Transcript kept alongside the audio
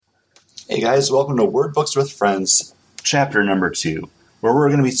Hey guys, welcome to Word Books with Friends, chapter number 2, where we're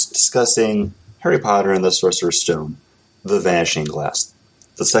going to be discussing Harry Potter and the Sorcerer's Stone, The Vanishing Glass,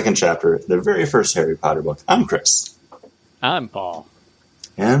 the second chapter, the very first Harry Potter book. I'm Chris. I'm Paul.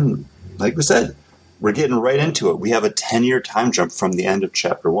 And like we said, we're getting right into it. We have a 10-year time jump from the end of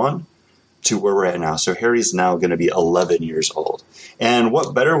chapter 1 to where we're at now. So Harry's now going to be 11 years old. And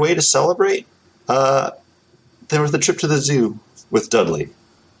what better way to celebrate than with a trip to the zoo with Dudley.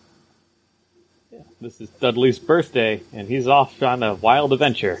 This is Dudley's birthday, and he's off on a wild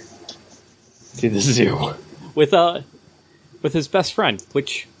adventure to the zoo with his best friend,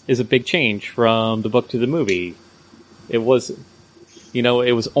 which is a big change from the book to the movie. It was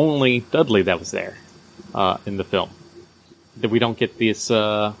only Dudley that was there in the film. That we don't get this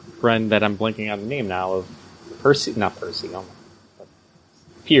friend that I'm blanking on the name now of Piers.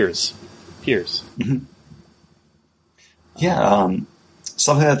 Mm-hmm. Yeah.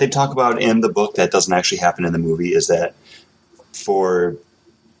 Something that they talk about in the book that doesn't actually happen in the movie is that for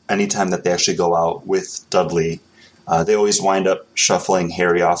any time that they actually go out with Dudley, they always wind up shuffling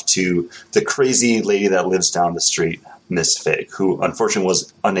Harry off to the crazy lady that lives down the street, Miss Fig, who unfortunately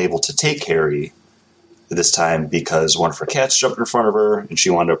was unable to take Harry this time because one of her cats jumped in front of her and she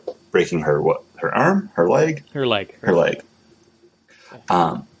wound up breaking her arm? Her leg? Her leg.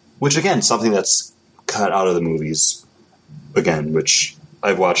 Which, again, something that's cut out of the movies, again, which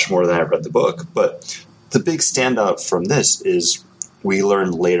I've watched more than I've read the book, but the big standout from this is we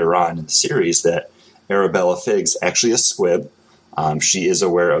learn later on in the series that Arabella Figg's actually a squib. She is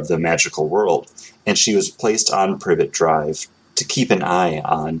aware of the magical world, and she was placed on Privet Drive to keep an eye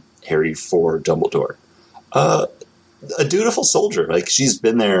on Harry for Dumbledore. A dutiful soldier. Like, she's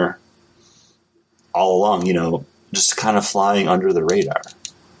been there all along, just kind of flying under the radar.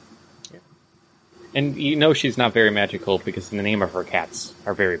 And she's not very magical because the name of her cats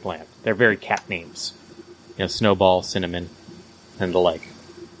are very bland. They're very cat names. Snowball, Cinnamon, and the like.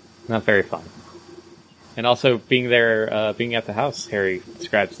 Not very fun. And also, being there, being at the house, Harry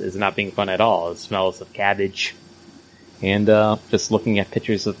describes as not being fun at all. It smells of cabbage, and just looking at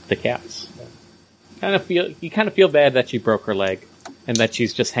pictures of the cats. You kind of feel bad that she broke her leg, and that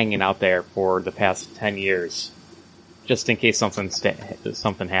she's just hanging out there for the past 10 years, just in case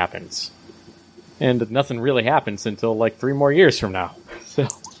something happens. And nothing really happens until 3 more years from now. So,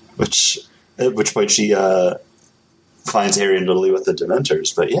 at which point she finds Harry and Dudley with the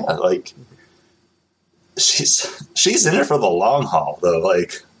Dementors. But yeah, she's in it for the long haul, though,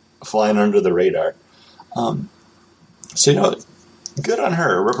 flying under the radar. So good on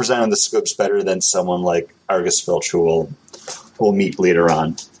her representing the Squibs better than someone like Argus Filch, who we'll meet later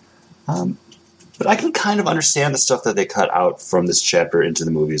on. But I can kind of understand the stuff that they cut out from this chapter into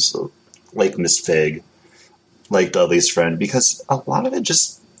the movies. So, like Miss Fig, like Dudley's friend, because a lot of it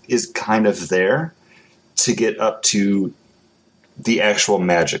just is kind of there to get up to the actual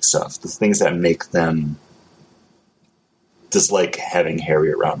magic stuff, the things that make them dislike having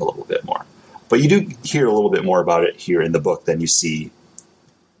Harry around a little bit more. But you do hear a little bit more about it here in the book than you see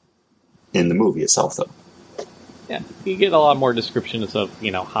in the movie itself, though. Yeah, you get a lot more descriptions of,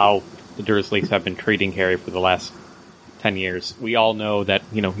 how the Dursleys have been treating Harry for the last 10 years. We all know that,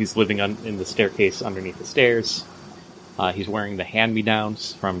 he's living in the staircase underneath the stairs. He's wearing the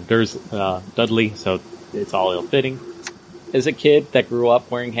hand-me-downs from Dudley, so it's all ill-fitting. As a kid that grew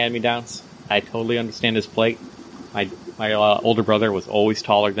up wearing hand-me-downs, I totally understand his plight. My older brother was always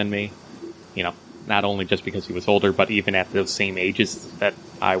taller than me. Not only just because he was older, but even at those same ages that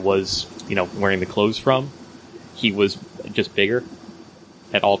I was, wearing the clothes from, he was just bigger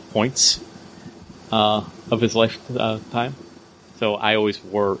at all points of his lifetime. So I always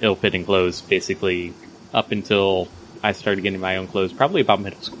wore ill-fitting clothes, basically, up until I started getting my own clothes, probably about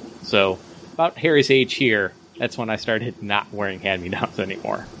middle school. So about Harry's age here, that's when I started not wearing hand-me-downs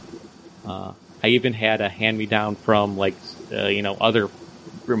anymore. I even had a hand-me-down from, other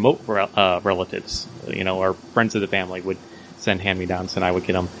remote relatives. Or friends of the family would send hand-me-downs, and I would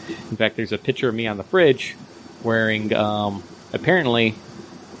get them. In fact, there's a picture of me on the fridge wearing, apparently,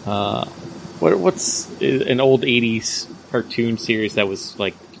 what's an old 80s cartoon series that was,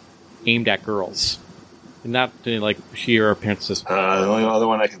 aimed at girls. Not She or Princess. The only other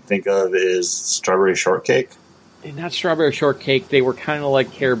one I can think of is Strawberry Shortcake. Not Strawberry Shortcake. They were kind of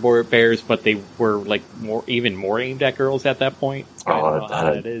like Care Bears, but they were even more aimed at girls at that point. I don't know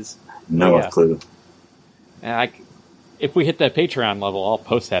how that is. No clue. If we hit that Patreon level, I'll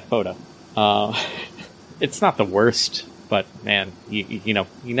post that photo. It's not the worst, but man, you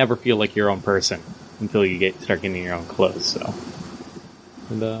never feel like your own person until you start getting your own clothes. So,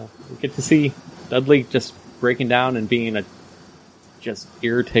 and we get to see Dudley just breaking down and being a just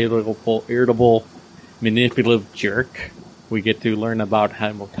irritable, manipulative jerk. We get to learn about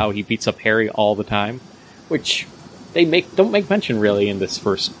how he beats up Harry all the time, which they don't make mention really in the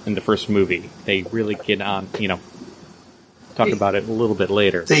first movie. They really get on, talk about it a little bit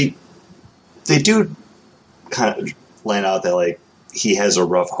later. They do kind of laying out that like he has a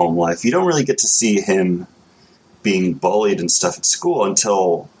rough home life. You don't really get to see him being bullied and stuff at school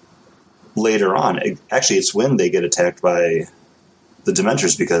until later on. Actually, it's when they get attacked by the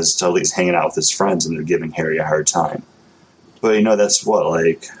Dementors because Dudley's hanging out with his friends and they're giving Harry a hard time. But that's what,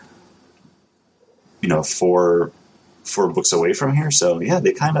 like, four books away from here. So yeah,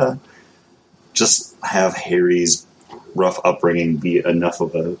 they kind of just have Harry's rough upbringing be enough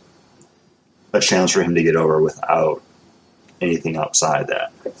of a challenge for him to get over without anything outside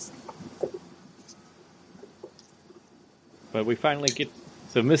that. But we finally get...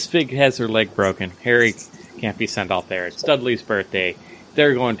 So Miss Fig has her leg broken. Harry can't be sent out there. It's Dudley's birthday.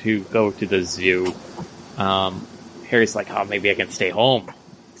 They're going to go to the zoo. Harry's like, oh, maybe I can stay home.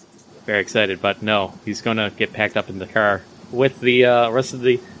 Very excited, but no. He's going to get packed up in the car with the rest of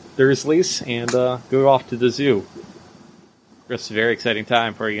the Dursleys and go off to the zoo. Just a very exciting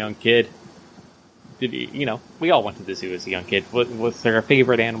time for a young kid. We all went to the zoo as a young kid. Was there a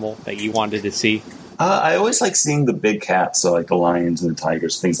favorite animal that you wanted to see? I always like seeing the big cats, so like the lions and the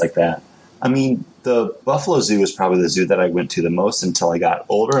tigers, things like that. I mean, the Buffalo Zoo was probably the zoo that I went to the most until I got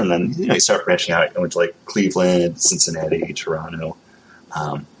older, and then you start branching out. I went to like Cleveland, Cincinnati, Toronto.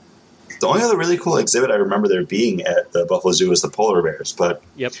 The only other really cool exhibit I remember there being at the Buffalo Zoo was the polar bears. But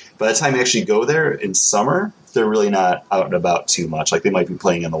yep. By the time you actually go there in summer, they're really not out and about too much. Like they might be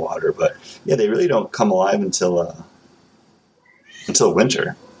playing in the water, but yeah, they really don't come alive until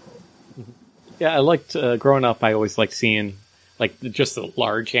winter. Yeah, I liked growing up. I always liked seeing like just the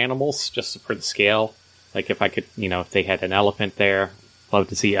large animals, just for the scale. Like if I could, if they had an elephant there, love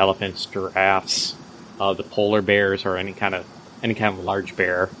to see elephants, giraffes, the polar bears, or any kind of large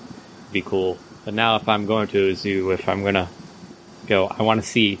bear. Be cool. But now if I'm going to a zoo, if I'm going to go, I want to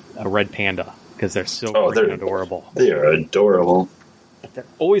see a red panda because they're so freaking adorable. They are adorable. But they're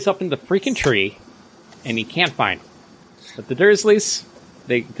always up in the freaking tree, and you can't find them. But the Dursleys,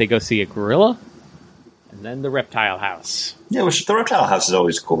 they go see a gorilla, and then the reptile house. Yeah, the reptile house is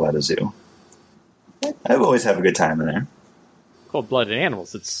always cool at a zoo. I always have a good time in there. Cold-blooded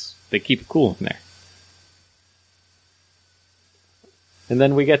animals. They keep it cool in there. And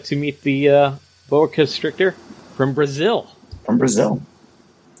then we get to meet the boa constrictor from Brazil. From Brazil.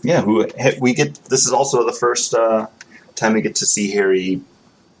 Yeah, this is also the first time we get to see Harry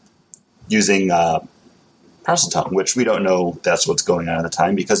using Parseltongue, which we don't know that's what's going on at the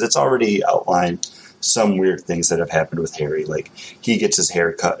time because it's already outlined some weird things that have happened with Harry. Like, he gets his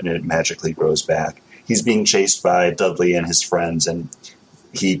hair cut and it magically grows back. He's being chased by Dudley and his friends, and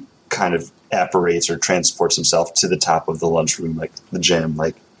he kind of apparates or transports himself to the top of the lunchroom, like the gym.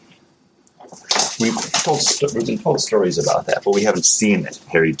 Like we've been told stories about that, but we haven't seen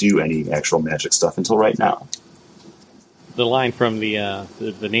Harry do any actual magic stuff until right now. The line from the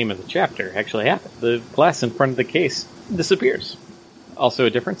name of the chapter actually happened. The glass in front of the case disappears. Also, a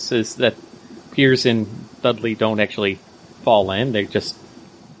difference is that Piers and Dudley don't actually fall in.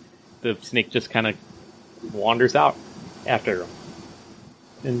 The snake just kind of wanders out after them.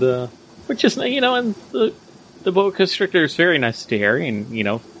 And which is, and the boa constrictor is very nice to Harry,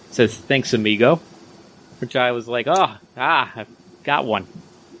 and says thanks, amigo. Which I was like, I've got one.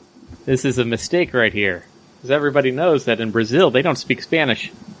 This is a mistake right here, because everybody knows that in Brazil they don't speak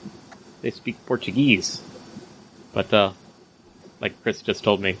Spanish; they speak Portuguese. But like Chris just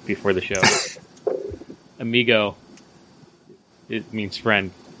told me before the show, amigo, it means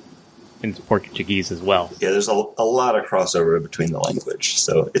friend in Portuguese as well. Yeah, there's a lot of crossover between the language,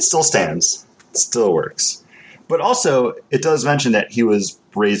 so it still stands. It still works. But also, it does mention that he was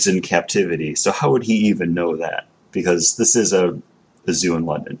raised in captivity, so how would he even know that? Because this is a zoo in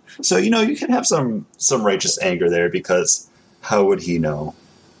London. So, you can have some righteous anger there, because how would he know?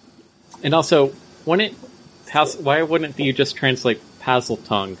 And also, why wouldn't you just translate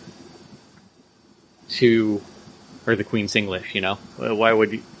Parseltongue or the Queen's English, Why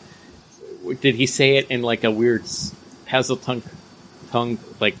would you... Did he say it in like a weird Parseltongue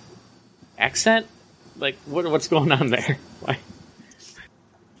like accent? Like what's going on there? Why?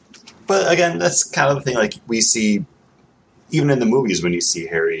 But again, that's kind of the thing. Like we see, even in the movies, when you see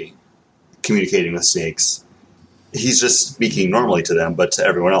Harry communicating with snakes, he's just speaking normally to them, but to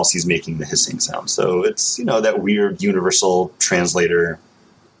everyone else, he's making the hissing sound. So it's that weird universal translator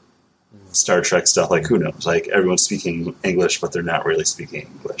Star Trek stuff. Like who knows? Like everyone's speaking English, but they're not really speaking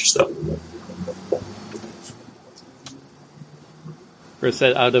English. So. Chris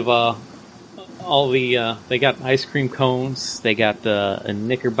said out of all the they got ice cream cones, they got a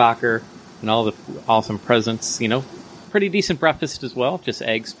Knickerbocker, and all the awesome presents. Pretty decent breakfast as well. Just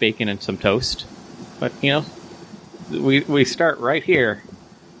eggs, bacon, and some toast. But we start right here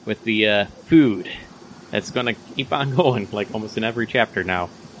with the food. That's going to keep on going, like almost in every chapter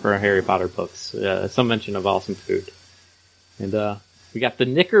now for our Harry Potter books. Some mention of awesome food. And we got the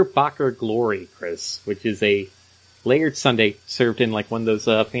Knickerbocker Glory, Chris, which is a layered sundae served in like one of those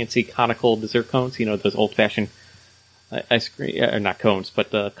fancy conical dessert cones. Those old-fashioned ice cream, not cones,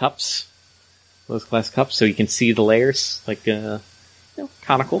 but cups. Those glass cups, so you can see the layers, like,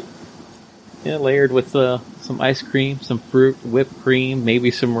 conical. Yeah, layered with some ice cream, some fruit, whipped cream, maybe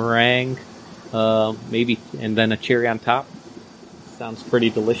some meringue, and then a cherry on top. Sounds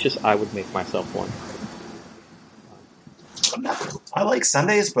pretty delicious. I would make myself one. I like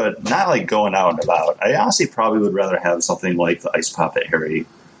sundaes, but not like going out and about. I honestly probably would rather have something like the ice pop that Harry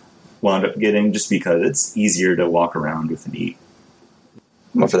wound up getting, just because it's easier to walk around with and eat.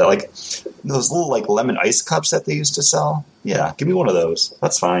 I'm up for that. Like those little like lemon ice cups that they used to sell. Yeah, give me one of those.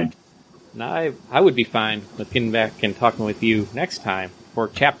 That's fine. Now I would be fine with getting back and talking with you next time for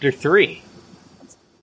Chapter 3.